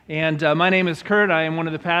And my name is Kurt. I am one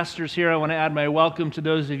of the pastors here. I want to add my welcome to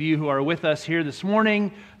those of you who are with us here this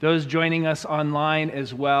morning, those joining us online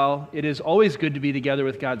as well. It is always good to be together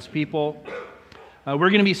with God's people. We're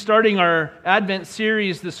going to be starting our Advent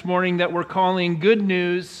series this morning that we're calling Good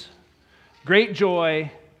News, Great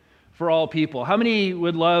Joy for All People. How many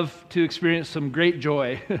would love to experience some great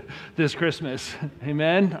joy this Christmas?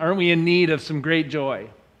 Amen? Aren't we in need of some great joy?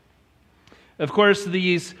 Of course,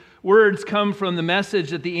 these words come from the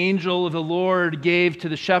message that the angel of the Lord gave to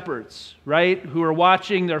the shepherds, right? Who are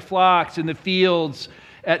watching their flocks in the fields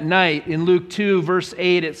at night. In Luke 2, verse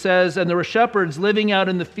 8, it says, "And there were shepherds living out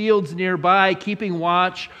in the fields nearby, keeping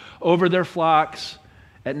watch over their flocks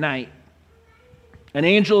at night. An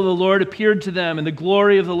angel of the Lord appeared to them, and the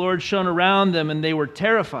glory of the Lord shone around them, and they were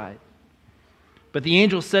terrified. But the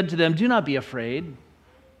angel said to them, 'Do not be afraid.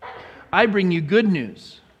 I bring you good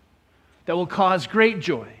news that will cause great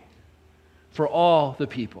joy for all the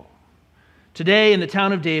people. Today in the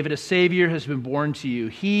town of David, a Savior has been born to you.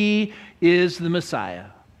 He is the Messiah,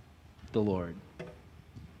 the Lord.'"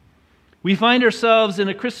 We find ourselves in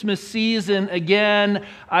a Christmas season again,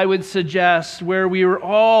 I would suggest, where we are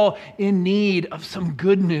all in need of some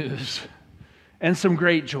good news and some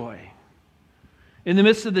great joy. In the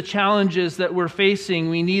midst of the challenges that we're facing,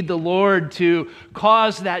 we need the Lord to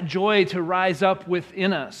cause that joy to rise up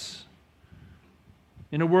within us.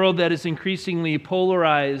 In a world that is increasingly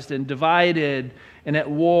polarized and divided and at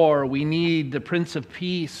war, we need the Prince of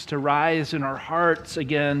Peace to rise in our hearts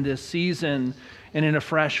again this season and in a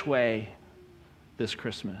fresh way this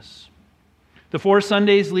Christmas. The 4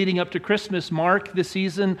 Sundays leading up to Christmas mark the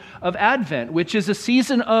season of Advent, which is a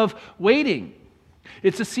season of waiting.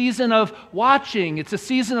 It's a season of watching. It's a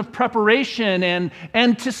season of preparation and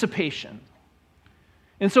anticipation.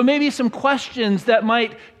 And so maybe some questions that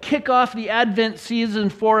might kick off the Advent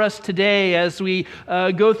season for us today as we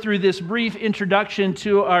go through this brief introduction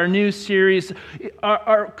to our new series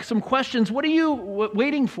are some questions. What are you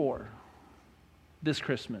waiting for this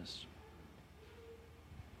Christmas?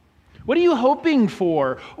 What are you hoping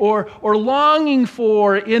for or longing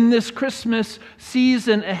for in this Christmas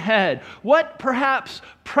season ahead? What perhaps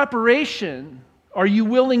preparation are you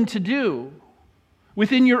willing to do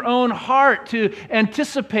within your own heart to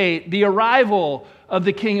anticipate the arrival of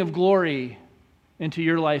the King of Glory into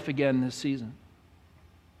your life again this season?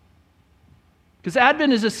 Because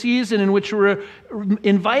Advent is a season in which we're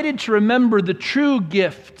invited to remember the true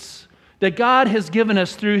gifts that God has given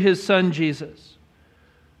us through His Son, Jesus.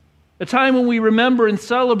 A time when we remember and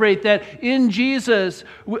celebrate that in Jesus,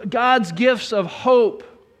 God's gifts of hope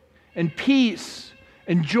and peace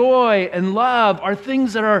and joy and love are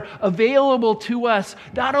things that are available to us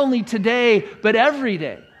not only today, but every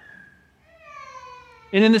day.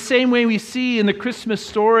 And in the same way we see in the Christmas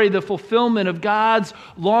story the fulfillment of God's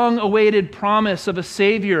long-awaited promise of a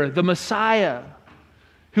Savior, the Messiah,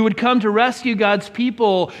 who would come to rescue God's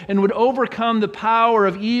people and would overcome the power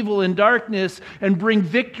of evil and darkness and bring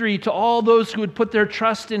victory to all those who would put their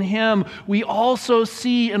trust in Him. We also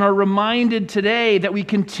see and are reminded today that we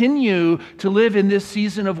continue to live in this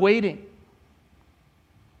season of waiting.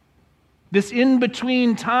 This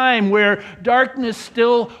in-between time where darkness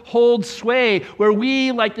still holds sway, where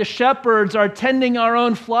we, like the shepherds, are tending our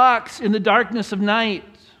own flocks in the darkness of night.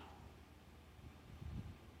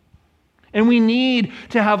 And we need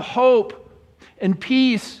to have hope and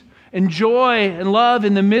peace and joy and love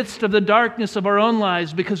in the midst of the darkness of our own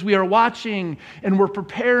lives because we are watching and we're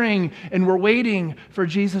preparing and we're waiting for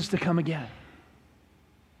Jesus to come again.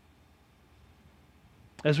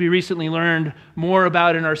 As we recently learned more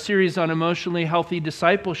about in our series on emotionally healthy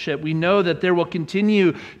discipleship, we know that there will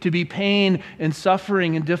continue to be pain and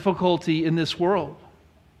suffering and difficulty in this world.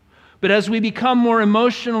 But as we become more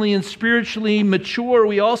emotionally and spiritually mature,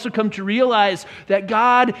 we also come to realize that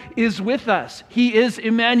God is with us. He is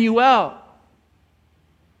Emmanuel.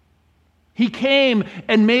 He came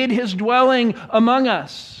and made His dwelling among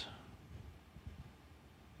us.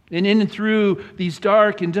 And in and through these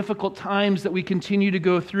dark and difficult times that we continue to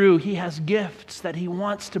go through, He has gifts that He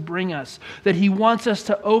wants to bring us, that He wants us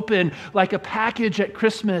to open like a package at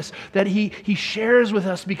Christmas, that He shares with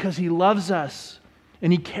us because He loves us.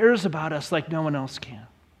 And He cares about us like no one else can.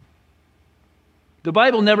 The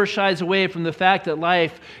Bible never shies away from the fact that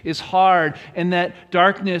life is hard and that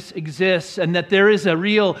darkness exists and that there is a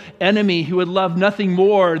real enemy who would love nothing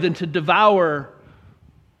more than to devour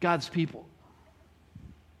God's people.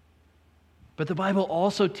 But the Bible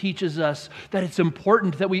also teaches us that it's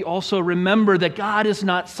important that we also remember that God is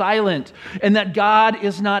not silent and that God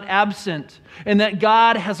is not absent and that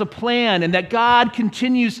God has a plan and that God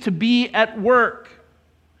continues to be at work.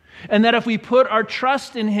 And that if we put our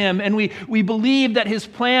trust in him and we believe that his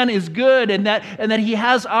plan is good and that he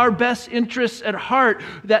has our best interests at heart,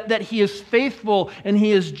 that he is faithful and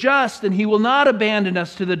he is just and he will not abandon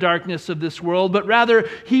us to the darkness of this world, but rather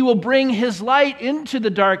he will bring his light into the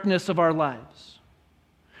darkness of our lives.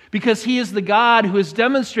 Because he is the God who has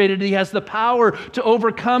demonstrated he has the power to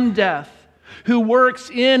overcome death, who works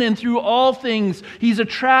in and through all things. He's a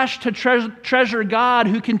trash to treasure God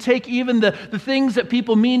who can take even the things that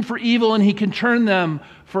people mean for evil and he can turn them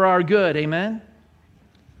for our good. Amen?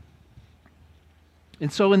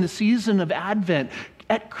 And so in the season of Advent,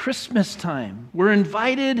 at Christmas time, we're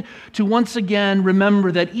invited to once again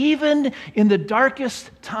remember that even in the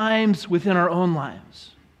darkest times within our own lives,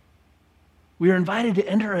 we are invited to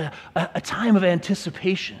enter a time of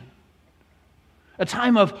anticipation, a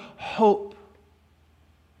time of hope,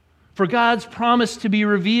 for God's promise to be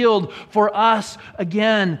revealed for us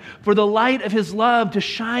again, for the light of his love to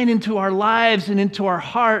shine into our lives and into our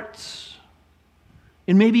hearts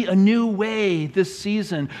in maybe a new way this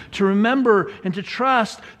season, to remember and to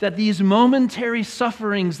trust that these momentary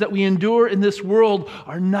sufferings that we endure in this world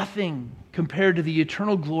are nothing compared to the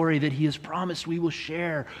eternal glory that he has promised we will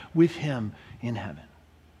share with him in heaven.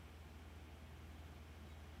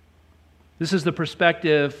 This is the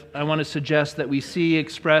perspective I want to suggest that we see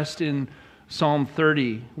expressed in Psalm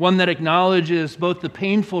 30, one that acknowledges both the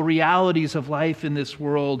painful realities of life in this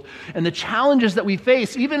world and the challenges that we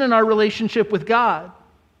face, even in our relationship with God.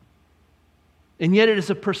 And yet it is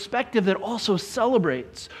a perspective that also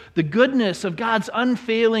celebrates the goodness of God's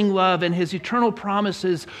unfailing love and his eternal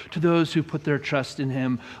promises to those who put their trust in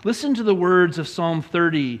him. Listen to the words of Psalm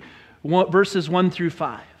 30, verses 1 through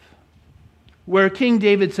 5. Where King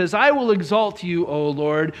David says, I will exalt you, O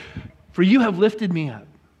Lord, for you have lifted me up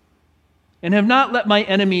and have not let my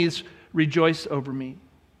enemies rejoice over me.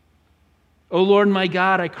 O Lord, my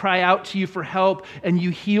God, I cry out to you for help, and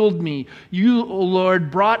you healed me. You, O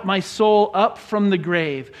Lord, brought my soul up from the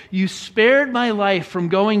grave. You spared my life from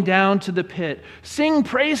going down to the pit. Sing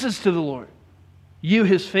praises to the Lord, you,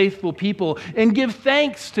 his faithful people, and give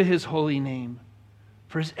thanks to his holy name.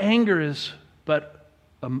 For his anger is but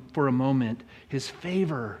for a moment, his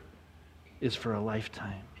favor is for a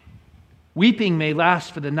lifetime. Weeping may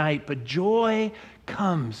last for the night, but joy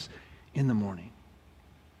comes in the morning.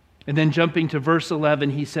 And then jumping to verse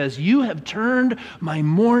 11, he says, you have turned my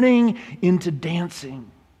mourning into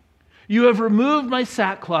dancing. You have removed my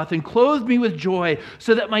sackcloth and clothed me with joy,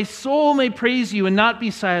 so that my soul may praise you and not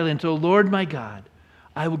be silent. O Lord my God,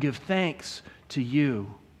 I will give thanks to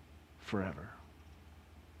you forever.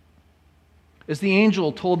 As the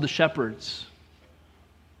angel told the shepherds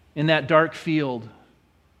in that dark field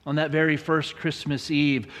on that very first Christmas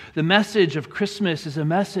Eve, the message of Christmas is a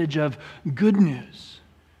message of good news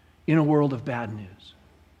in a world of bad news.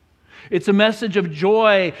 It's a message of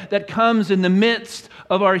joy that comes in the midst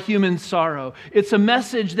of our human sorrow. It's a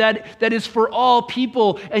message that is for all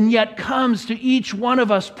people and yet comes to each one of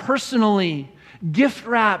us personally, gift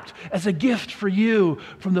wrapped as a gift for you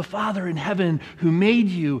from the Father in heaven who made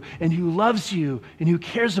you and who loves you and who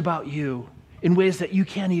cares about you in ways that you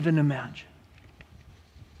can't even imagine.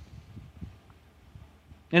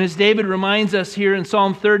 And as David reminds us here in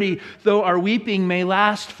Psalm 30, though our weeping may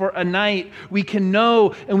last for a night, we can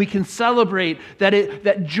know and we can celebrate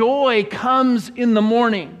that joy comes in the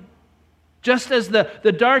morning. Just as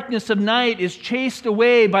the darkness of night is chased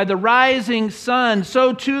away by the rising sun,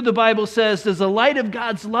 so too, the Bible says, does the light of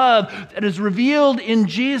God's love that is revealed in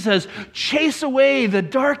Jesus chase away the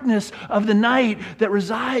darkness of the night that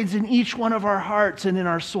resides in each one of our hearts and in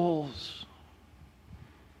our souls.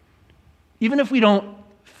 Even if we don't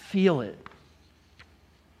feel it,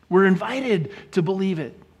 we're invited to believe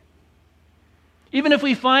it. Even if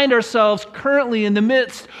we find ourselves currently in the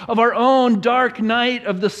midst of our own dark night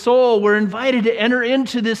of the soul, we're invited to enter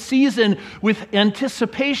into this season with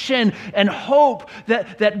anticipation and hope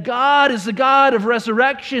that God is the God of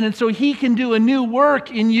resurrection, and so he can do a new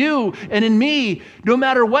work in you and in me, no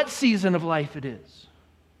matter what season of life it is.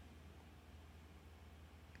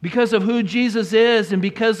 Because of who Jesus is and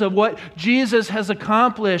because of what Jesus has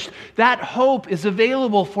accomplished, that hope is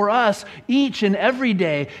available for us each and every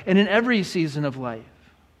day and in every season of life.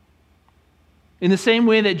 In the same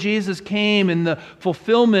way that Jesus came in the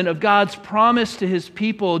fulfillment of God's promise to his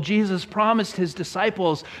people, Jesus promised his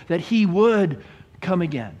disciples that he would come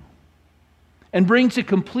again and bring to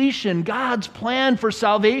completion God's plan for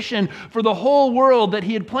salvation for the whole world that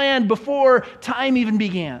he had planned before time even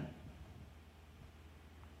began.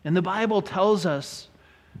 And the Bible tells us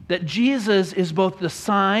that Jesus is both the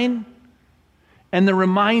sign and the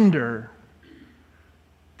reminder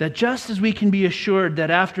that just as we can be assured that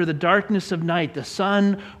after the darkness of night the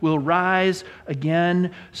sun will rise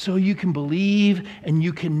again, so you can believe and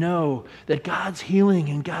you can know that God's healing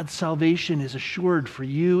and God's salvation is assured for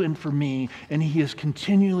you and for me, and He is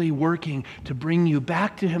continually working to bring you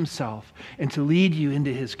back to Himself and to lead you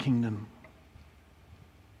into His kingdom.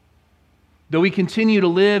 Though we continue to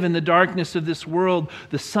live in the darkness of this world,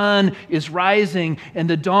 the sun is rising and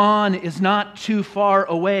the dawn is not too far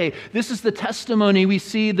away. This is the testimony we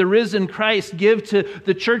see the risen Christ give to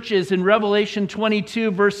the churches in Revelation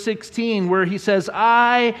 22, verse 16, where He says,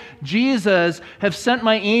 I, Jesus, have sent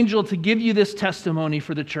my angel to give you this testimony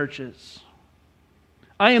for the churches.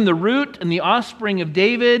 I am the root and the offspring of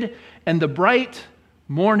David and the bright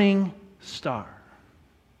morning star.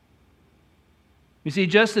 You see,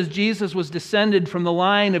 just as Jesus was descended from the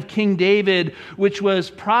line of King David, which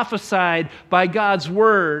was prophesied by God's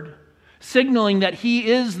word, signaling that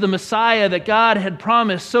He is the Messiah that God had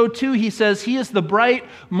promised, so too He says He is the bright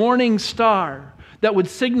morning star that would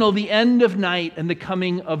signal the end of night and the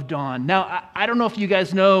coming of dawn. Now, I don't know if you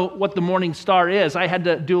guys know what the morning star is. I had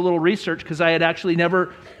to do a little research because I had actually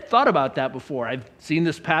never thought about that before. I've seen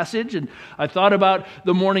this passage and I thought about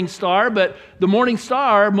the morning star, but the morning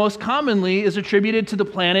star most commonly is attributed to the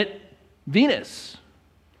planet Venus,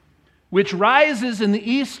 which rises in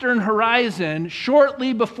the eastern horizon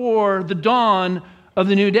shortly before the dawn of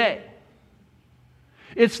the new day.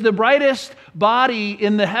 It's the brightest body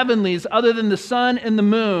in the heavenlies other than the sun and the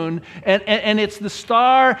moon, and it's the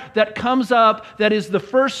star that comes up that is the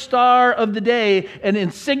first star of the day and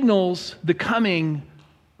it signals the coming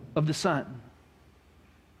of the sun.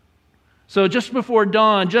 So just before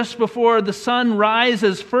dawn, just before the sun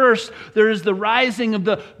rises first, there is the rising of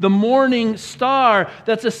the morning star.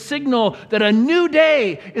 That's a signal that a new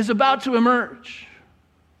day is about to emerge.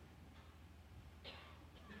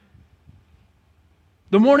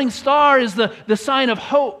 The morning star is the sign of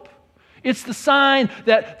hope. It's the sign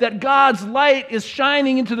that God's light is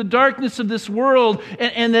shining into the darkness of this world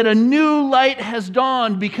and that a new light has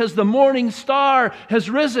dawned because the morning star has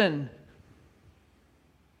risen.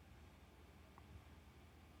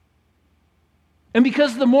 And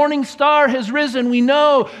because the morning star has risen, we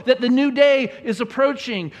know that the new day is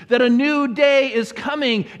approaching, that a new day is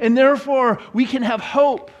coming, and therefore we can have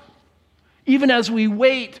hope, even as we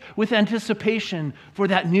wait with anticipation for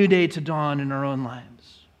that new day to dawn in our own lives.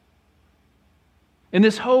 And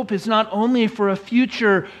this hope is not only for a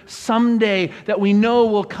future someday that we know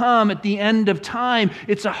will come at the end of time.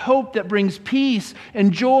 It's a hope that brings peace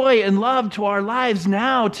and joy and love to our lives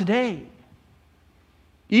now, today.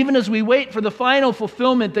 Even as we wait for the final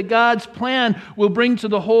fulfillment that God's plan will bring to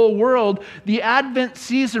the whole world, the Advent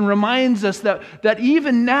season reminds us that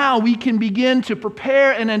even now we can begin to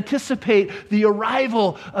prepare and anticipate the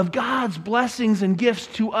arrival of God's blessings and gifts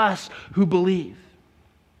to us who believe.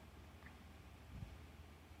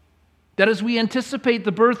 That as we anticipate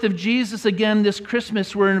the birth of Jesus again this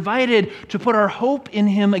Christmas, we're invited to put our hope in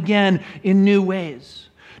Him again in new ways.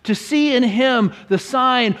 To see in Him the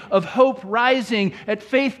sign of hope rising at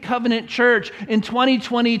Faith Covenant Church in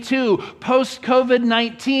 2022,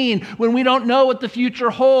 post-COVID-19, when we don't know what the future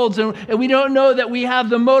holds and we don't know that we have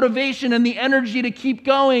the motivation and the energy to keep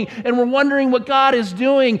going and we're wondering what God is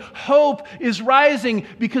doing. Hope is rising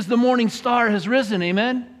because the morning star has risen.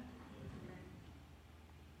 Amen?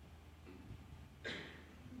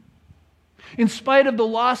 In spite of the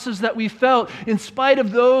losses that we felt, in spite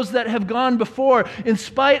of those that have gone before, in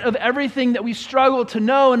spite of everything that we struggle to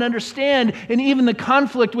know and understand, and even the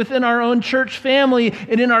conflict within our own church family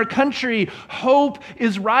and in our country, hope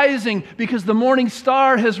is rising because the morning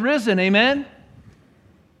star has risen. Amen?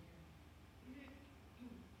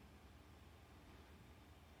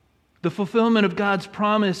 The fulfillment of God's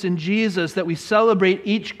promise in Jesus that we celebrate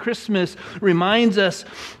each Christmas reminds us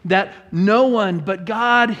that no one but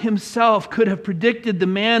God Himself could have predicted the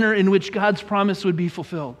manner in which God's promise would be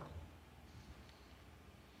fulfilled.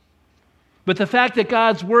 But the fact that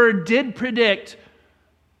God's Word did predict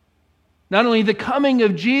not only the coming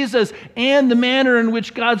of Jesus and the manner in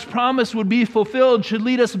which God's promise would be fulfilled should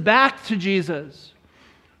lead us back to Jesus.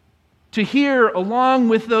 To hear, along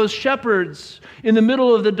with those shepherds in the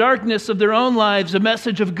middle of the darkness of their own lives, a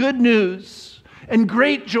message of good news and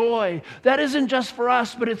great joy. That isn't just for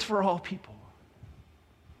us, but it's for all people.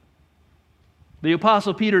 The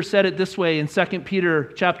Apostle Peter said it this way in 2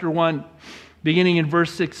 Peter chapter 1, beginning in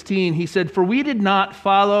verse 16. He said, "For we did not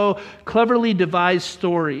follow cleverly devised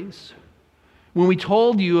stories when we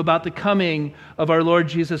told you about the coming of our Lord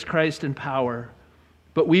Jesus Christ in power,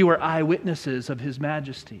 but we were eyewitnesses of His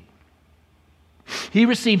majesty. He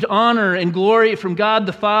received honor and glory from God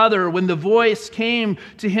the Father when the voice came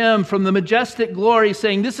to him from the majestic glory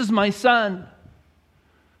saying, "This is my Son,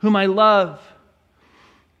 whom I love.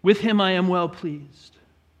 With him I am well pleased."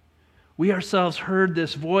 We ourselves heard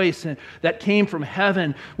this voice that came from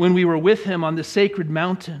heaven when we were with him on the sacred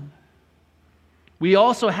mountain. We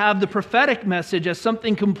also have the prophetic message as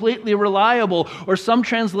something completely reliable, or some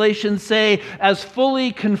translations say as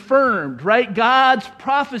fully confirmed, right? God's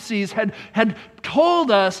prophecies had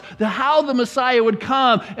told us how the Messiah would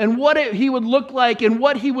come and what he would look like and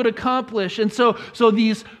what he would accomplish. And so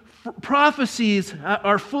these prophecies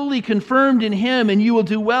are fully confirmed in him, and you will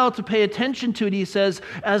do well to pay attention to it, he says,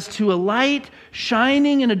 as to a light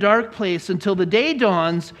shining in a dark place until the day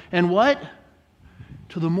dawns, and what?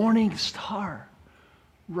 Till the morning star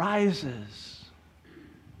rises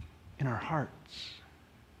in our hearts.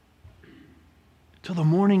 Till the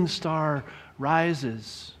morning star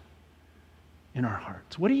rises in our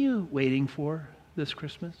hearts. What are you waiting for this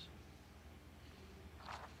Christmas?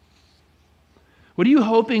 What are you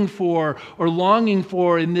hoping for or longing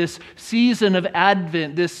for in this season of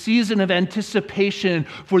Advent, this season of anticipation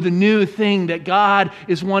for the new thing that God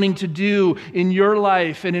is wanting to do in your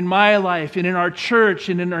life and in my life and in our church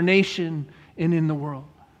and in our nation and in the world?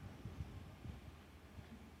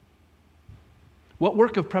 What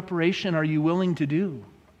work of preparation are you willing to do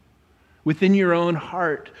within your own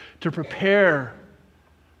heart to prepare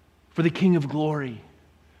for the King of Glory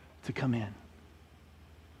to come in?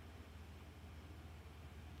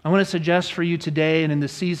 I want to suggest for you today and in the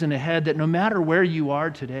season ahead that no matter where you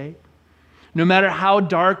are today, no matter how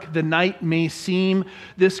dark the night may seem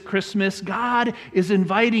this Christmas, God is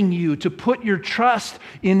inviting you to put your trust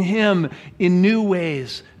in him in new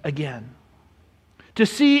ways again. To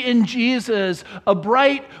see in Jesus a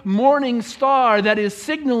bright morning star that is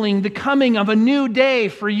signaling the coming of a new day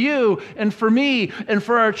for you and for me and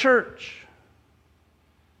for our church.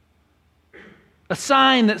 A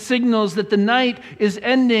sign that signals that the night is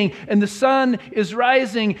ending and the sun is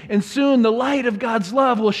rising, and soon the light of God's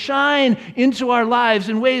love will shine into our lives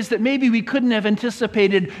in ways that maybe we couldn't have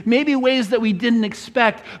anticipated, maybe ways that we didn't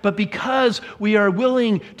expect, but because we are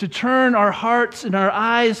willing to turn our hearts and our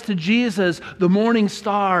eyes to Jesus, the morning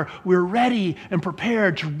star, we're ready and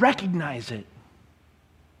prepared to recognize it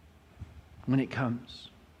when it comes.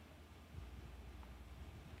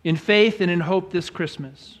 In faith and in hope this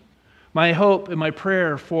Christmas, my hope and my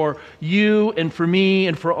prayer for you and for me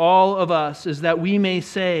and for all of us is that we may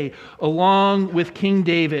say, along with King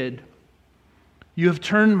David, "You have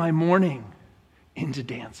turned my mourning into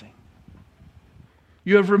dancing.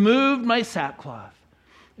 You have removed my sackcloth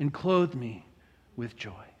and clothed me with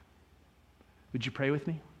joy." Would you pray with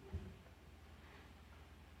me?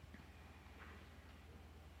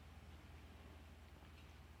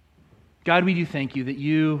 God, we do thank you that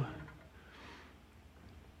you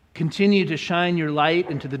continue to shine your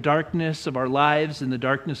light into the darkness of our lives and the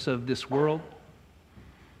darkness of this world.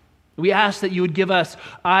 We ask that you would give us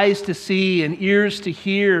eyes to see and ears to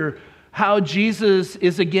hear how Jesus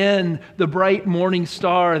is again the bright morning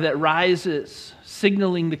star that rises,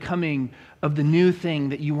 signaling the coming of the new thing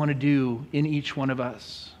that you want to do in each one of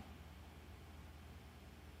us.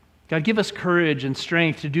 God, give us courage and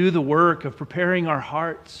strength to do the work of preparing our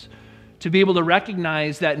hearts to be able to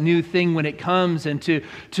recognize that new thing when it comes, and to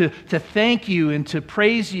thank you and to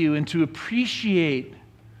praise you and to appreciate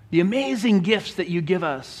the amazing gifts that you give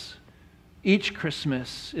us each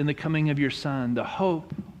Christmas in the coming of your Son, the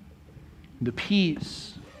hope, the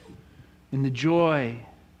peace, and the joy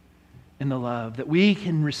and the love that we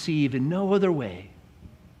can receive in no other way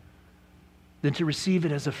than to receive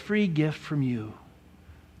it as a free gift from you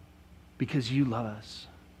because you love us.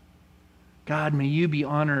 God, may you be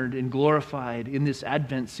honored and glorified in this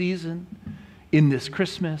Advent season, in this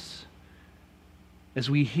Christmas, as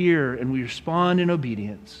we hear and we respond in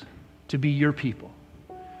obedience to be your people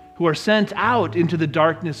who are sent out into the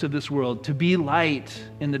darkness of this world to be light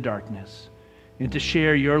in the darkness and to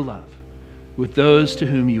share your love with those to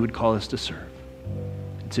whom you would call us to serve.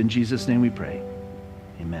 It's in Jesus' name we pray.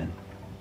 Amen.